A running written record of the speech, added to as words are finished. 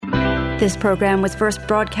This program was first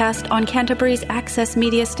broadcast on Canterbury's access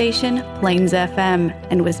media station, Plains FM,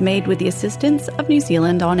 and was made with the assistance of New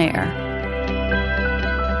Zealand On Air.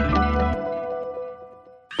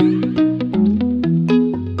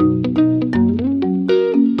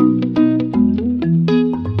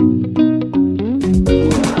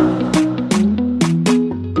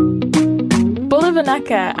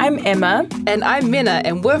 I'm Emma. And I'm Minna,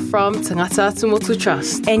 and we're from Tangata Tumotu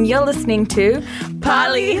Trust. And you're listening to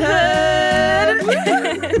Polyhood!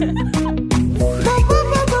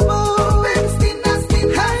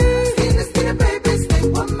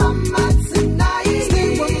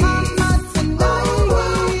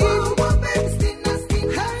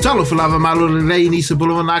 Talo falava malolo rei ni sa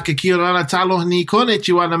bulawanaka kia ora talo ni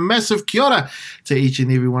konnichiwa and a massive kia ora to each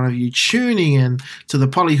and every one of you tuning in to the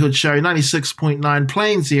Polyhood Show, 96.9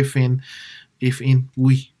 Plains FM.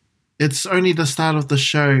 It's only the start of the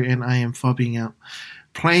show and I am fobbing out.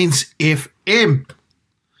 Plains FM.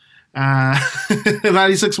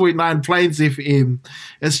 96.9 Plains FM.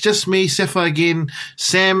 It's just me, Sefa again.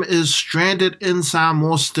 Sam is stranded in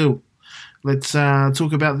Samoa still. Let's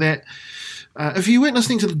talk about that. If you weren't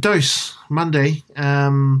listening to the Dose Monday,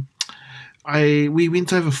 we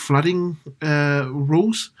went over flooding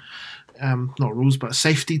rules. Not rules, but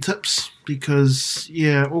safety tips. Because,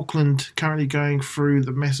 Auckland currently going through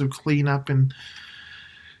the massive cleanup and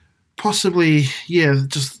possibly,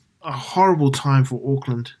 just a horrible time for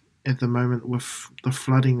Auckland at the moment with the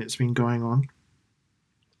flooding that's been going on.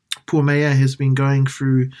 Poor Mayor has been going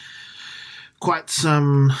through quite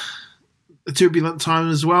some a turbulent time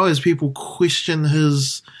as well, as people question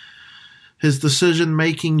his decision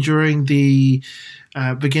making during the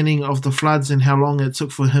beginning of the floods and how long it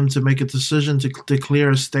took for him to make a decision to declare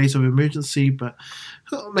a state of emergency. But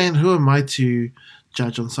man, who am I to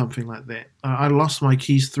judge on something like that? I lost my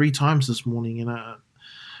keys 3 times this morning,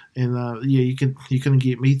 and you couldn't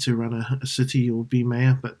get me to run a city or be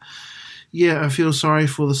mayor. But I feel sorry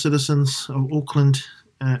for the citizens of Auckland.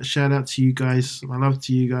 Shout out to you guys. My love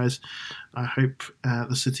to you guys. I hope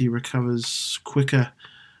the city recovers quicker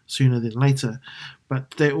sooner than later.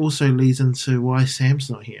 But that also leads into why Sam's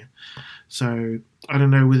not here. So I don't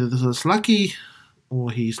know whether this is lucky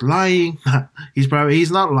or he's lying.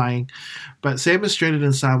 He's not lying. But Sam is stranded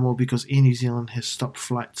in Samoa because Air New Zealand has stopped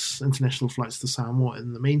international flights to Samoa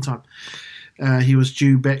in the meantime. He was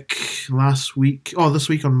due back this week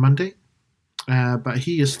on Monday. But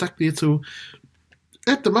he is stuck there till,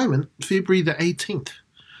 at the moment, February the 18th.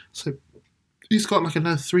 So he's got like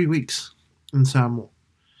another 3 weeks in Samoa.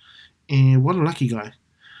 And what a lucky guy.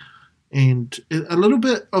 And a little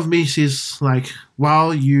bit of me says, like, wow,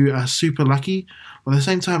 you are super lucky. But at the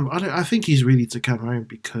same time, I think he's ready to come home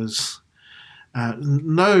because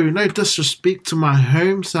no disrespect to my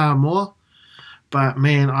home, Samoa. But,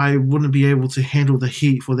 man, I wouldn't be able to handle the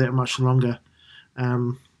heat for that much longer.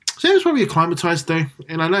 Sam's probably acclimatized, though.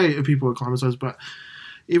 And I know people are acclimatized, but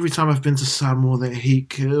every time I've been to Samoa, that heat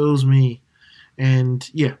kills me. And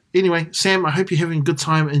anyway, Sam, I hope you're having a good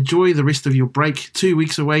time. Enjoy the rest of your break, 2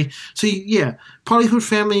 weeks away. So Polyhood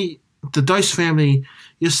family, the Dose family,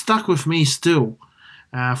 you're stuck with me still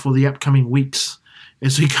for the upcoming weeks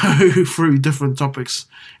as we go through different topics.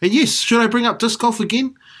 And yes, should I bring up disc golf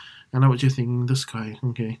again? I know what you're thinking, this guy,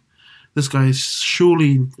 okay. This guy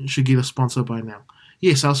surely should get a sponsor by now.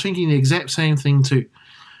 Yes, I was thinking the exact same thing too.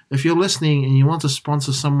 If you're listening and you want to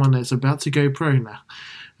sponsor someone that's about to go pro,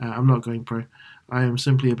 I'm not going pro. I am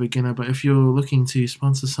simply a beginner. But if you're looking to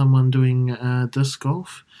sponsor someone doing disc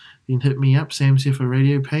golf, then hit me up, Sam's Here for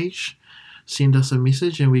Radio page. Send us a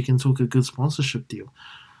message and we can talk a good sponsorship deal.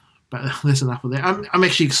 But that's enough of that. I'm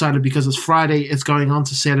actually excited because it's Friday. It's going on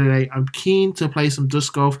to Saturday. I'm keen to play some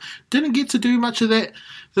disc golf. Didn't get to do much of that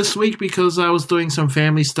this week because I was doing some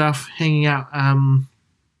family stuff, hanging out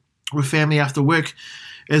with family after work,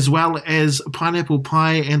 as well as Pineapple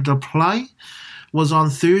Pie and the Play was on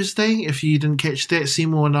Thursday. If you didn't catch that,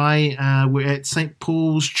 Seymour and I were at St.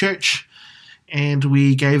 Paul's Church and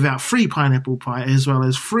we gave out free pineapple pie as well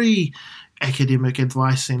as free academic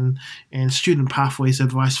advice and student pathways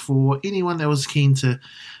advice for anyone that was keen to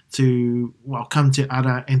come to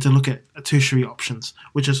ARA and to look at tertiary options,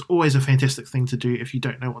 which is always a fantastic thing to do if you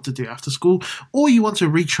don't know what to do after school or you want to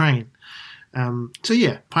retrain.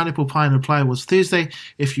 Pineapple Pie and Apply was Thursday.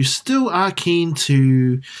 If you still are keen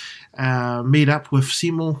to meet up with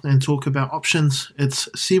Seymour and talk about options, it's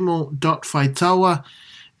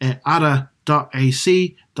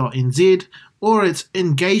seymour.faitaua@ara.ac.nz or it's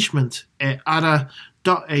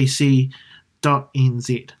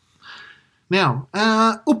engagement@ara.ac.nz. Now,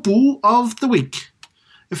 upu of the week.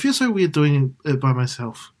 It feels so weird doing it by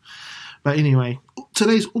myself. But anyway,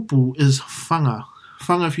 today's upu is whanga.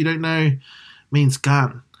 Whanga, if you don't know, means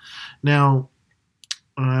gun. Now,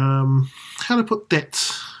 how to put that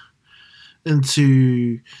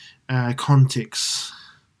into context?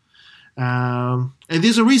 And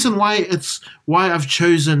there's a reason why I've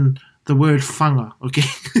chosen the word whanga, okay?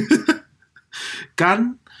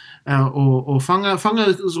 Gun or whanga. Whanga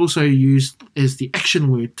is also used as the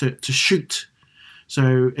action word to shoot.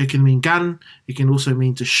 So it can mean gun, it can also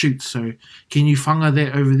mean to shoot. So can you whanga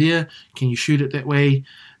that over there? Can you shoot it that way?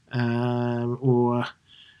 Or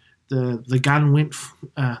the gun went...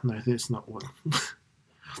 no, that's not what.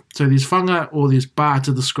 So there's whanga or there's ba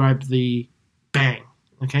to describe the bang.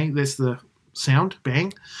 Okay, that's the sound,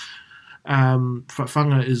 bang.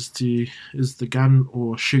 Whanga is the gun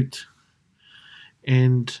or shoot.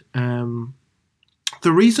 And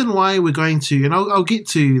the reason why we're going to, and I'll get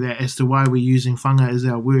to that as to why we're using whanga as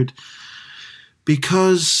our word,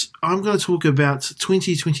 because I'm going to talk about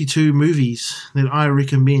 2022 movies that I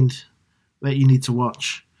recommend that you need to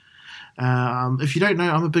watch. If you don't know,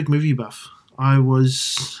 I'm a big movie buff. I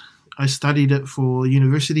studied it for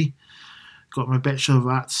university, got my Bachelor of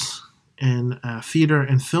Arts in theatre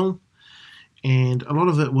and film, and a lot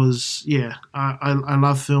of it was, I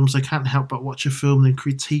love films. I can't help but watch a film and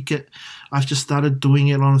critique it. I've just started doing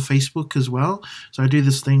it on Facebook as well. So I do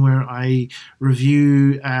this thing where I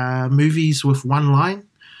review movies with one line,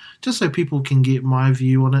 just so people can get my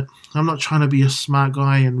view on it. I'm not trying to be a smart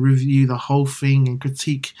guy and review the whole thing and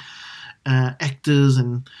critique actors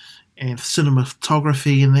and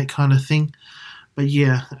cinematography and that kind of thing. But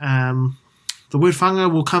yeah, the word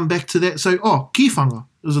whanga, we'll come back to that. So, ki whanga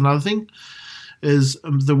is another thing, is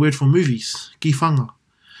the word for movies, ki whanga.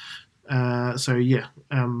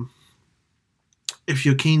 If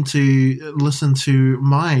you're keen to listen to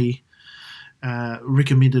my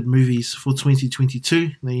recommended movies for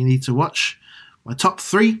 2022 that you need to watch, my top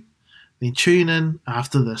 3, then tune in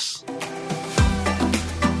after this.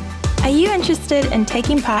 Are you interested in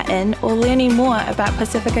taking part in or learning more about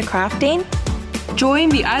Pacifica crafting? Join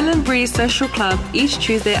the Island Breeze Social Club each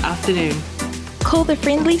Tuesday afternoon. Call the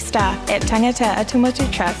friendly staff at Tangata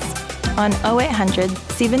Atumotu Trust on 0800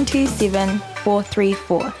 727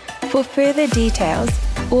 434 for further details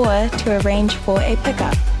or to arrange for a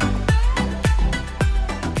pickup.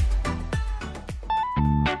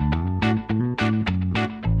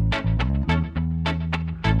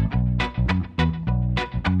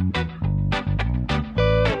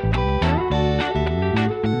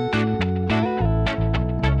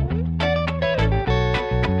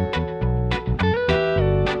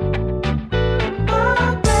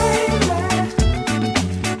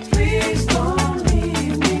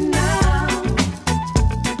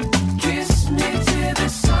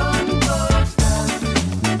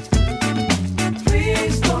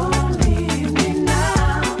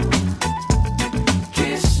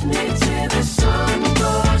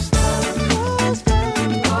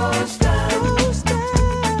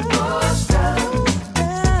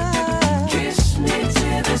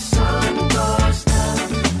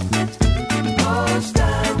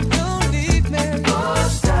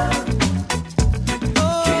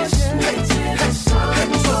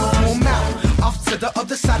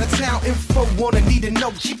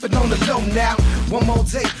 Keep it on the low now. One more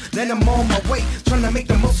day, then I'm on my way. Trying to make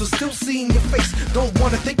the most of still seeing your face. Don't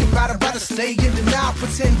wanna think about it, rather stay in denial.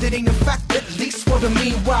 Pretend it ain't a fact, at least for the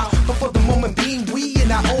meanwhile. But for the moment being, we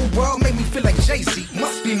in our own world make me feel like Jay-Z.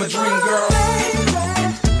 Must be my dream girl.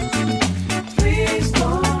 Please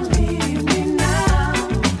don't leave me now.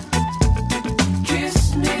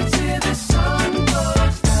 Kiss me till the sun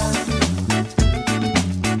goes down.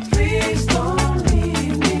 Please don't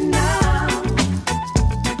leave me now.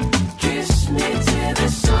 Kiss me till the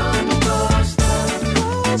sun goes down.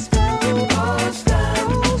 Goes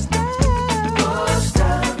down, goes down, goes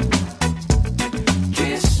down.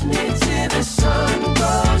 Kiss me till the sun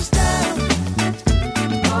goes down.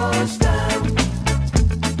 Goes down,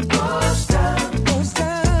 goes down, goes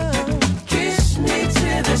down. Kiss me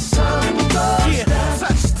till the sun goes down.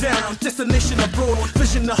 Touchdown, destination abroad.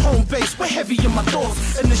 Vision the home base, we're heavy in my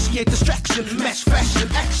thoughts. Initiate distraction, match fashion,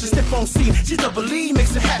 action. Step on scene, GWE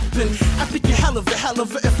makes it happen. I think you're hell of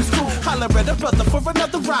it if it's cool. Holler at a brother for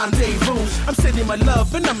another rendezvous. I'm sending my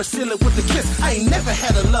love and I'ma seal it with a kiss. I ain't never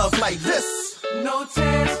had a love like this. No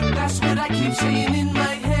tears, that's what I keep saying in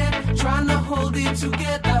my head. Trying to hold it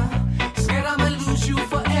together. Scared I'ma lose you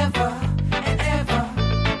forever and ever.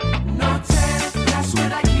 No tears, that's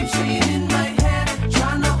what I keep saying in my head.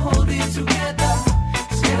 Trying to hold it together.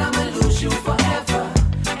 Scared I'ma lose you forever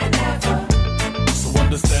and ever. So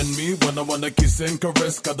understand me when I wanna kiss and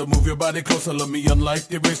caress. Gotta move your body closer, love me unlike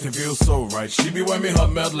the rest. It feels so right. She be when me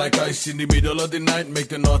hot melt like ice in the middle of the night. Make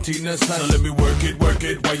the naughtiness time. So let me work it,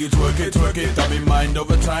 while you twerk it. Got me mind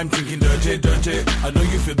over time, thinking dirty. I know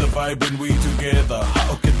you feel the vibe when we together.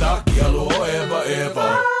 Haokitaki, hello,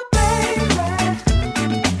 ever.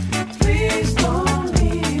 Please don't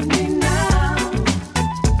leave me now.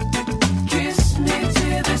 Kiss me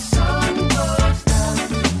till the sun goes down.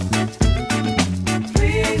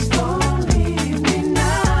 Please don't leave me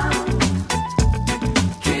now.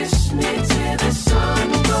 Kiss me till the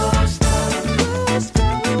sun goes down. Goes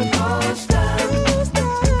down, goes down,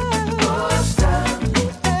 goes down.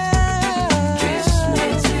 Kiss me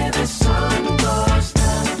till the sun goes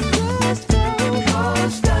down. Goes down,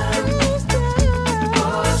 goes down,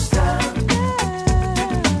 goes down.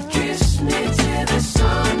 Kiss me till the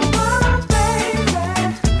sun goes down, baby.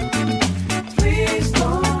 Please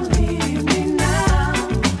don't leave me now.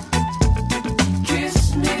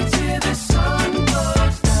 Kiss me till the sun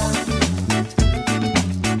goes down.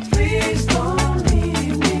 Please don't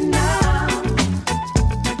leave me now.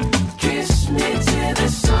 Kiss me till the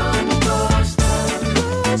sun goes down.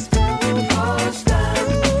 Goes down,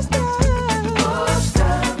 goes down, goes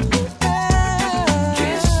down.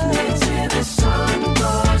 Kiss me till the sun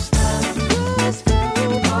goes down. Goes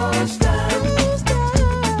down, goes down,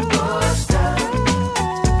 goes down.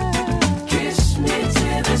 Kiss me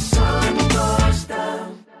till the sun goes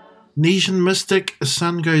down. Nesian Mystic,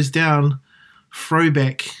 Sun Goes Down,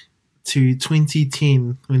 throwback to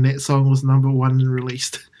 2010 when that song was number one and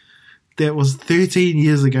released. That was 13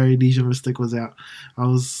 years ago Nesian Mystic was out. I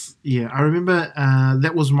remember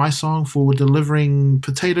that was my song for delivering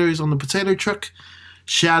potatoes on the potato truck.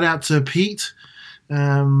 Shout out to Pete.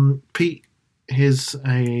 Pete has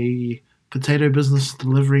a potato business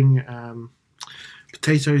delivering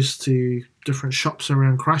potatoes to different shops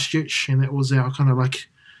around Christchurch, and that was our kind of like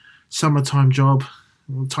summertime job,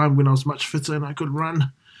 a time when I was much fitter and I could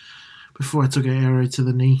run before I took an arrow to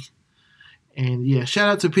the knee. And yeah, shout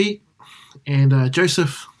out to Pete and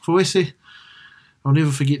Joseph Foese. I'll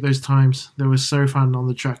never forget those times. They were so fun on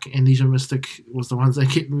the truck, and Nesian Mystic was the ones that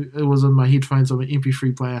kept me, it was in my headphones on my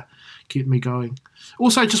MP3 player, kept me going.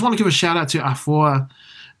 Also, I just want to give a shout out to Afoa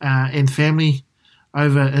and family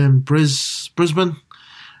over in Brisbane.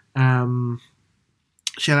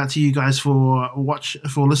 Shout out to you guys for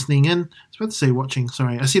listening in. I was about to say watching.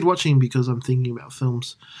 Sorry, I said watching because I'm thinking about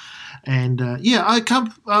films. And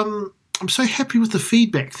I'm so happy with the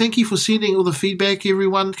feedback. Thank you for sending all the feedback,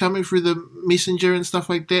 everyone, coming through the messenger and stuff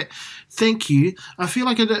like that. Thank you. I feel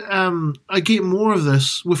like I get more of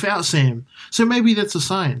this without Sam. So maybe that's a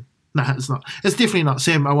sign. No, it's not. It's definitely not.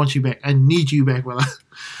 Sam, I want you back. I need you back, brother.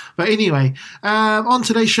 But anyway, on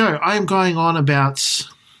today's show, I am going on about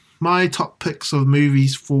my top picks of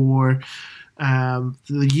movies for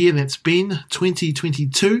the year that's been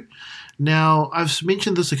 2022. Now, I've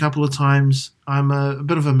mentioned this a couple of times. I'm a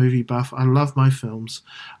bit of a movie buff. I love my films.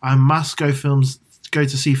 I must go to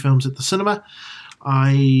see films at the cinema.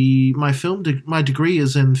 My degree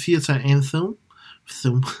is in theatre and film,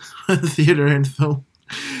 theatre and film.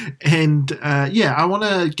 And I want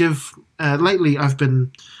to give. Lately, I've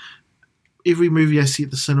been every movie I see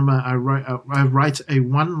at the cinema. I write a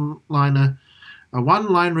one-line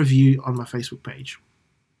review on my Facebook page.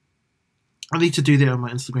 I need to do that on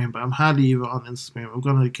my Instagram, but I'm hardly ever on Instagram. I've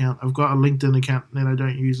got an account. I've got a LinkedIn account that I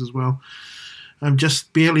don't use as well. I'm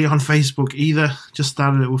just barely on Facebook either. Just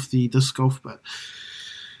started it with the disc golf, but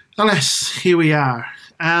alas, here we are.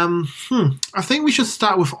 I think we should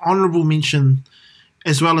start with honourable mention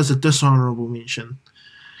as well as a dishonourable mention.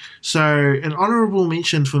 So an honourable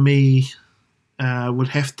mention for me would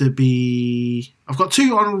have to be... I've got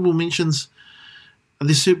two honourable mentions.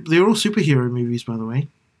 They're all superhero movies, by the way.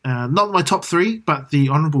 Not my top three, but the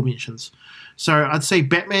honourable mentions. So I'd say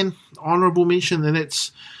Batman, honourable mention, and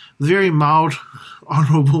it's very mild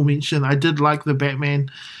honourable mention. I did like the Batman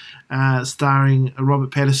starring Robert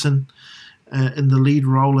Pattinson in the lead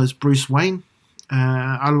role as Bruce Wayne.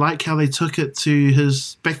 I like how they took it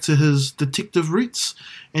back to his detective roots,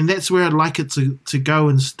 and that's where I'd like it to go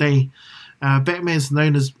and stay. Batman is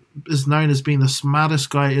known as being the smartest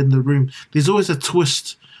guy in the room. There's always a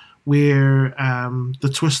twist where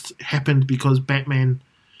the twist happened because Batman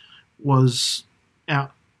was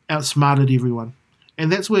outsmarted everyone.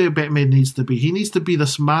 And that's where Batman needs to be. He needs to be the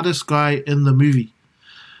smartest guy in the movie.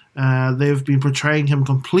 They've been portraying him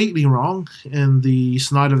completely wrong in the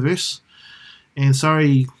Snyderverse. And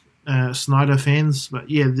sorry, Snyder fans, but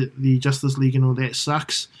yeah, the Justice League and all that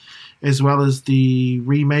sucks. As well as the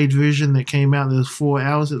remade version that came out. There's 4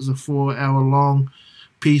 hours. It was a 4-hour long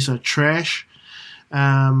piece of trash.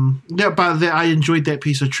 But I enjoyed that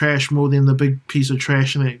piece of trash more than the big piece of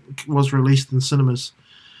trash and it was released in cinemas.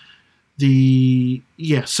 So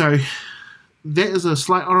that is a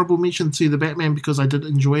slight honourable mention to the Batman because I did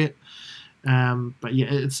enjoy it. But yeah,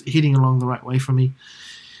 it's heading along the right way for me.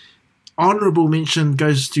 Honourable mention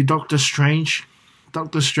goes to Doctor Strange.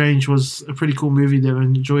 Doctor Strange was a pretty cool movie that I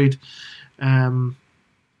enjoyed.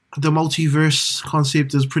 The multiverse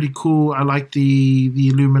concept is pretty cool. I like the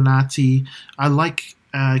Illuminati. I like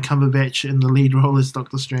Cumberbatch in the lead role as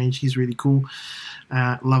Doctor Strange. He's really cool.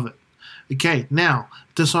 Love it. Okay, now,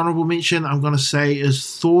 dishonourable mention I'm going to say is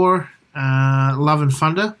Thor, Love and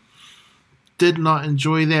Thunder. Did not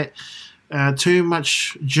enjoy that. Too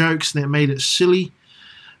much jokes that made it silly.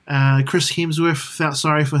 Chris Hemsworth, felt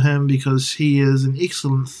sorry for him because he is an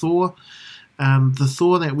excellent Thor. The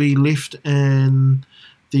Thor that we left in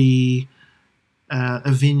the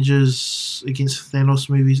Avengers against Thanos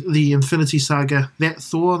movies, the Infinity Saga, that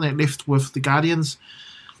Thor that left with the Guardians,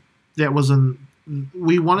 that wasn't.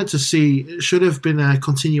 We wanted to see, it should have been a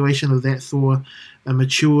continuation of that Thor, a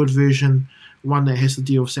matured version, one that has to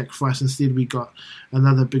deal with sacrifice. Instead, we got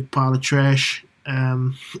another big pile of trash,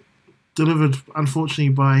 delivered, unfortunately,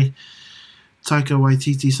 by Taika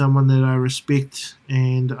Waititi, someone that I respect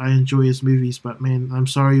and I enjoy his movies. But man, I'm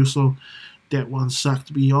sorry, also, that one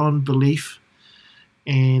sucked beyond belief.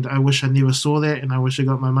 And I wish I never saw that, and I wish I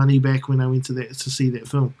got my money back when I went to see that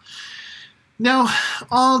film. Now,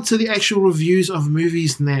 on to the actual reviews of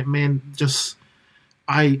movies and that, man, just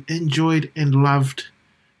I enjoyed and loved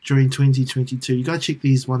during 2022. You gotta check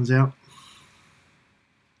these ones out.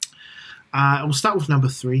 We'll start with number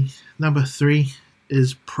 3. Number 3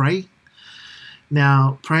 is Prey.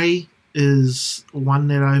 Now, Prey is one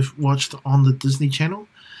that I've watched on the Disney Channel.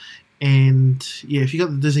 And yeah, if you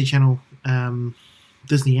got the Disney Channel,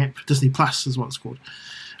 Disney app, Disney Plus is what it's called.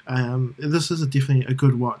 This is definitely a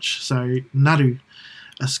good watch. So, Naru,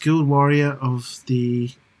 a skilled warrior of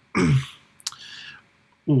the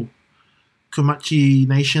Comanche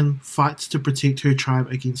Nation, fights to protect her tribe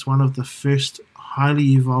against one of the first highly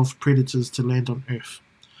evolved predators to land on Earth.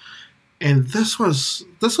 And this was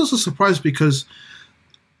a surprise because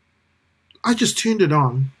I just turned it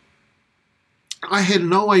on. I had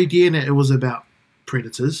no idea that it was about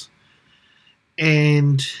predators.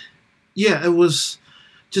 And yeah, it was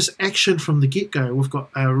just action from the get-go. We've got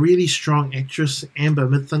a really strong actress, Amber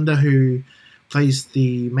Midthunder, who plays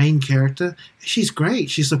the main character. She's great.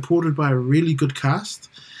 She's supported by a really good cast.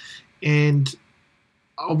 And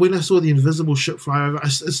when I saw the invisible ship fly over, it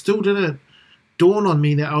still didn't dawn on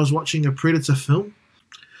me that I was watching a Predator film.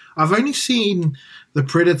 I've only seen the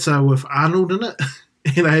Predator with Arnold in it,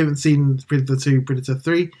 and I haven't seen Predator 2, Predator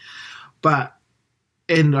 3,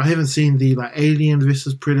 and I haven't seen the Alien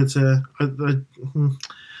versus Predator. I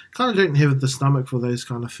kind of don't have the stomach for those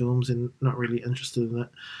kind of films and not really interested in it.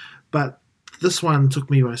 But this one took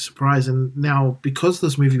me by surprise, and now because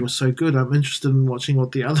this movie was so good, I'm interested in watching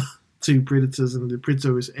what the other 2 Predators and the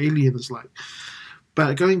Predator vs. Alien is like.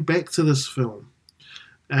 But going back to this film,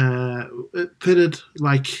 it pitted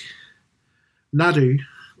Naru.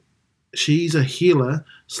 She's a healer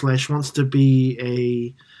 / wants to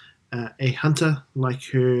be a hunter like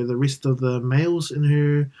the rest of the males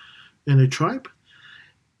in her tribe,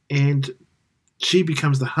 and she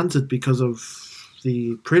becomes the hunted because of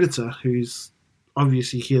the predator, who's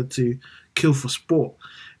obviously here to kill for sport.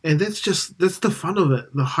 And that's the fun of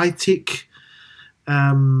it. The high tech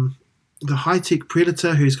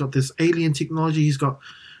predator who's got this alien technology. He's got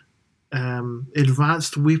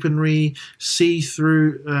advanced weaponry,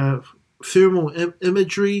 see-through thermal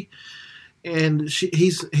imagery, and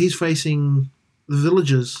he's facing the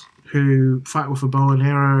villagers who fight with a bow and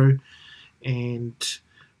arrow and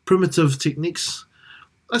primitive techniques.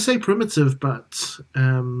 I say primitive, but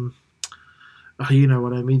you know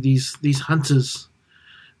what I mean. These hunters,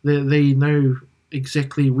 they know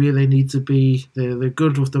exactly where they need to be. They're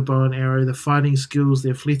good with the bow and arrow, the fighting skills,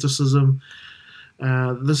 their athleticism.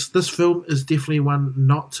 This film is definitely one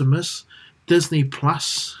not to miss. Disney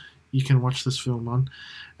Plus, you can watch this film on.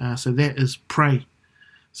 So that is Prey.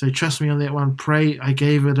 So trust me on that one. Prey, I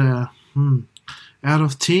gave it a out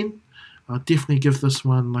of 10. I'll definitely give this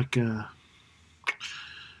one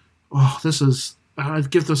I'd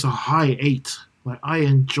give this a high 8. I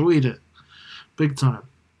enjoyed it big time.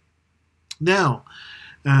 Now,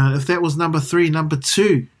 if that was number 3, number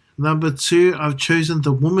 2, I've chosen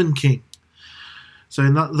The Woman King. So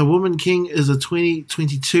The Woman King is a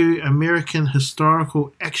 2022 American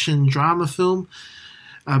historical action drama film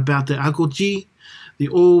about the Agoji, the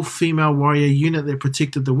all-female warrior unit that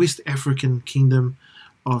protected the West African kingdom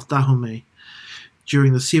of Dahomey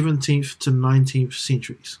during the 17th to 19th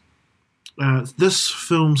centuries. This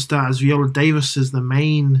film stars Viola Davis as the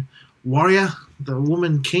main warrior, the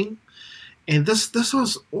woman king, and this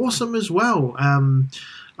was awesome as well.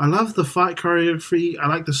 I love the fight choreography. I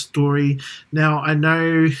like the story. Now, I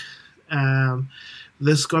know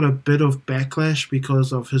this got a bit of backlash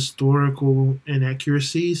because of historical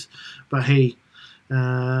inaccuracies, but hey,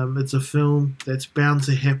 it's a film that's bound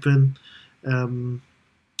to happen.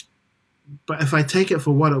 But if I take it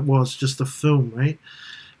for what it was, just a film, right?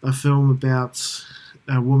 A film about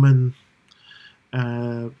a woman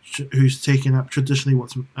who's taken up traditionally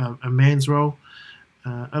what's a man's role.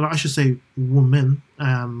 And I should say woman,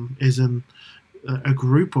 as in a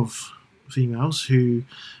group of females who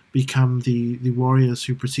become the warriors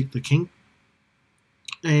who protect the king.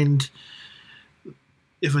 And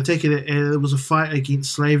if I take it, it was a fight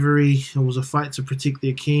against slavery. It was a fight to protect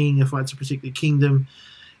their king, a fight to protect their kingdom.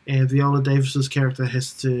 And Viola Davis's character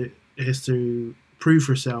has to prove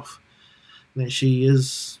herself that she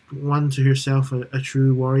is one to herself, a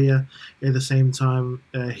true warrior, at the same time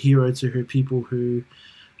a hero to her people who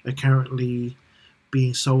are currently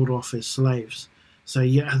being sold off as slaves. So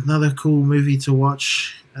yeah, another cool movie to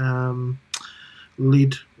watch,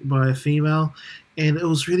 led by a female, and it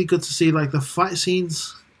was really good to see like the fight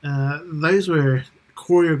scenes. Those were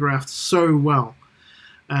choreographed so well.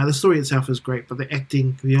 The story itself is great, but the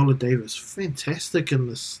acting, Viola Davis, fantastic in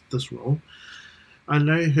this role. I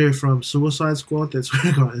know her from Suicide Squad. That's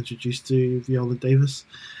where I got introduced to Viola Davis.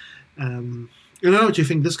 I don't know what you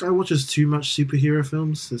think. This guy watches too much superhero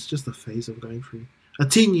films. It's just a phase I'm going through. A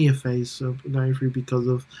 10-year phase I'm going through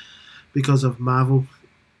because of Marvel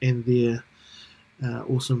and their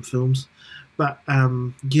awesome films. But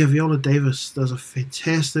yeah, Viola Davis does a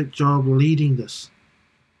fantastic job leading this.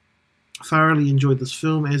 Thoroughly enjoyed this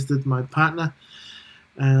film, as did my partner.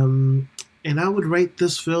 And I would rate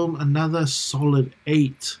this film another solid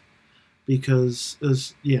 8 because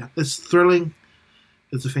it's thrilling.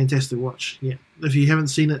 It's a fantastic watch. Yeah, if you haven't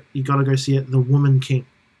seen it, you got to go see it. The Woman King.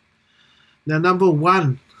 Now,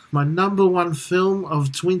 my number one film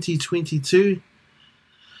of 2022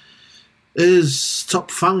 is Top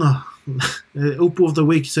Whanga. Upu of the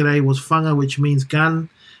week today was Whanga, which means gun.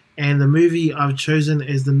 And the movie I've chosen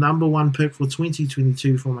as the number one pick for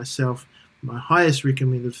 2022 for myself, my highest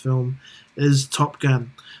recommended film, is Top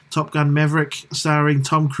Gun. Top Gun Maverick, starring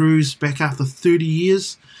Tom Cruise, back after 30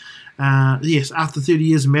 years. Yes, after 30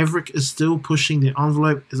 years, Maverick is still pushing the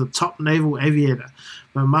envelope as a top naval aviator,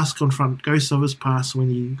 but must confront ghosts of his past when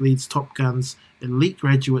he leads Top Gun's elite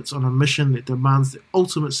graduates on a mission that demands the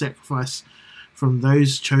ultimate sacrifice from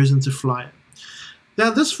those chosen to fly it. Now,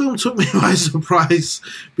 this film took me by surprise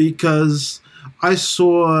because I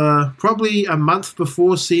saw, probably a month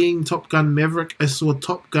before seeing Top Gun Maverick, I saw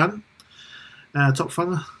Top Gun, Top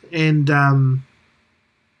Whanga, and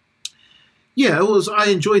yeah, I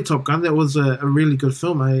enjoyed Top Gun. That was a really good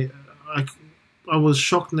film. I was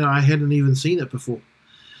shocked that I hadn't even seen it before.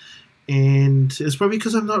 And it's probably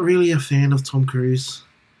because I'm not really a fan of Tom Cruise.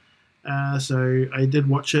 So I did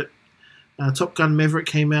watch it. Top Gun Maverick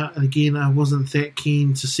came out, and again, I wasn't that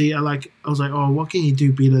keen to see it. I was like, oh, what can you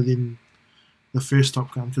do better than the first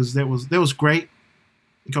Top Gun? Because that was great.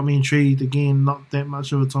 It got me intrigued. Again, not that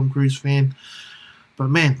much of a Tom Cruise fan. But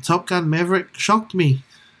man, Top Gun Maverick shocked me.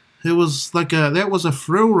 It was that was a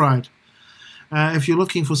thrill ride. If you're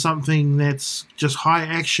looking for something that's just high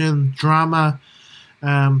action, drama,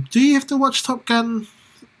 do you have to watch Top Gun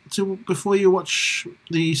before you watch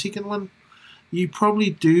the second one? You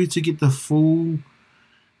probably do to get the full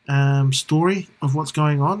story of what's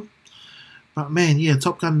going on. But man, yeah,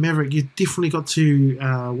 Top Gun Maverick, you definitely got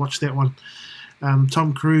to watch that one.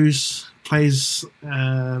 Tom Cruise plays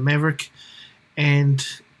Maverick, and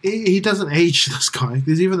he doesn't age, this guy.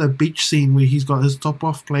 There's even a beach scene where he's got his top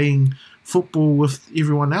off playing football with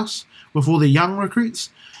everyone else, with all the young recruits,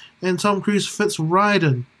 and Tom Cruise fits right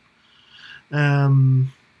in.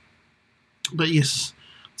 But yes,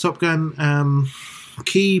 Top Gun,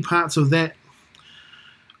 key parts of that,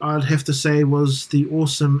 I'd have to say, was the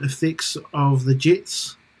awesome effects of the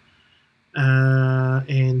jets,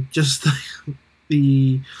 and just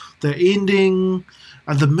the ending,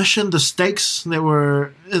 the mission, the stakes that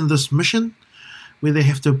were in this mission, where they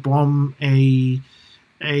have to bomb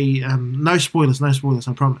no spoilers,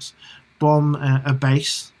 I promise, bomb a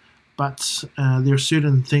base, but there are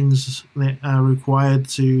certain things that are required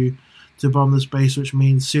to bomb this base, which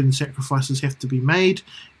means certain sacrifices have to be made,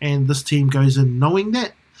 and this team goes in knowing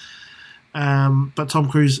that. But Tom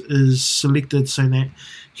Cruise is selected so that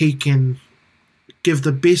he can give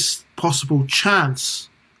the best possible chance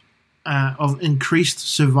of increased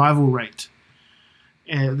survival rate.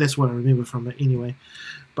 And that's what I remember from it anyway.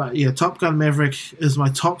 But yeah, Top Gun Maverick is my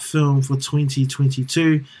top film for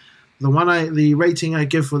 2022. The rating I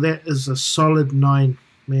give for that is a solid 9.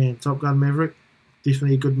 Man, Top Gun Maverick,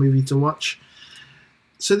 definitely a good movie to watch.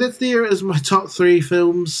 So that there is my top 3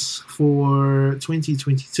 films for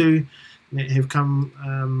 2022 that have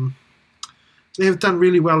come. They have done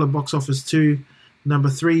really well at box office too. Number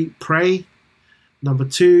 3, Prey. Number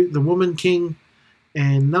 2, The Woman King.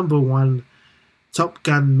 And number 1, Top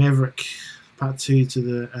Gun Maverick. Part 2 to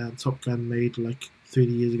the Top Gun made like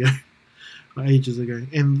 30 years ago. Or ages ago.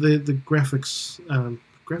 And the graphics,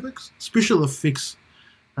 special effects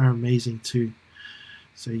are amazing too.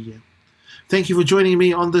 So yeah. Thank you for joining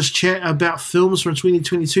me on this chat about films from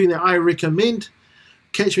 2022 that I recommend.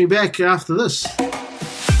 Catch me back after this.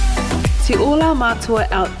 To all our mātua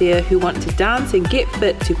out there who want to dance and get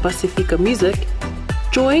fit to Pasifika music,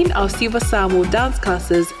 join our Siva Samoa dance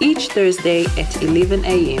classes each Thursday at 11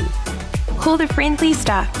 a.m. Call the friendly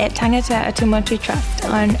staff at Tangata Atumotu Trust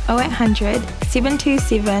on 0800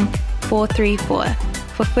 727 434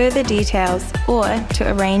 for further details or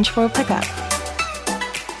to arrange for a pickup.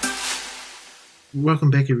 Welcome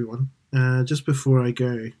back, everyone. Just before I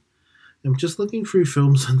go, I'm just looking through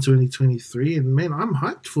films in 2023, and man, I'm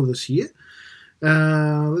hyped for this year.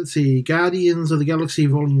 Let's see, Guardians of the Galaxy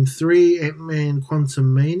Volume 3, Ant-Man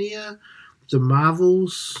Quantumania, The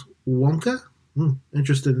Marvels, Wonka,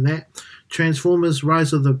 interested in that, Transformers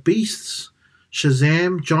Rise of the Beasts,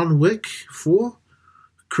 Shazam, John Wick 4,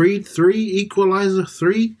 Creed 3, Equalizer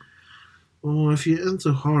 3, or if you're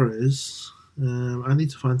into horrors, I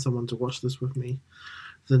need to find someone to watch this with me,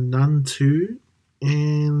 The Nun 2,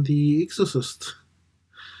 and The Exorcist.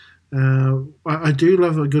 I do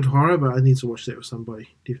love a good horror, but I need to watch that with somebody.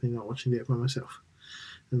 Definitely not watching that by myself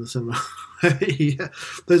in the cinema. Yeah,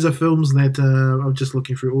 those are films that I'm just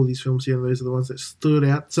looking through all these films here, and those are the ones that stood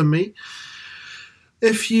out to me.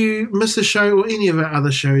 If you miss the show or any of our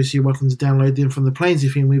other shows, you're welcome to download them from the Plains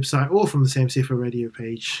FM website or from the Sam Sefa radio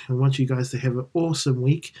page. I want you guys to have an awesome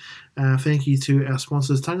week. Thank you to our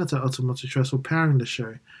sponsors, Tangata Atumotu Trust, for powering the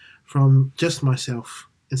show. From just myself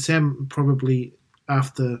and Sam, probably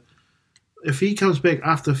after, if he comes back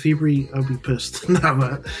after February, I'll be pissed.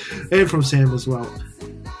 And from Sam as well.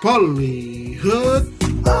 Polyhood.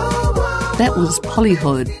 That was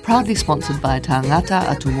Polyhood, proudly sponsored by Tangata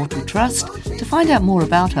Atumotu Trust. To find out more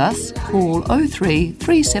about us, call 03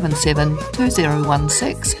 377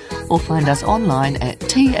 2016 or find us online at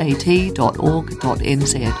tat.org.nz.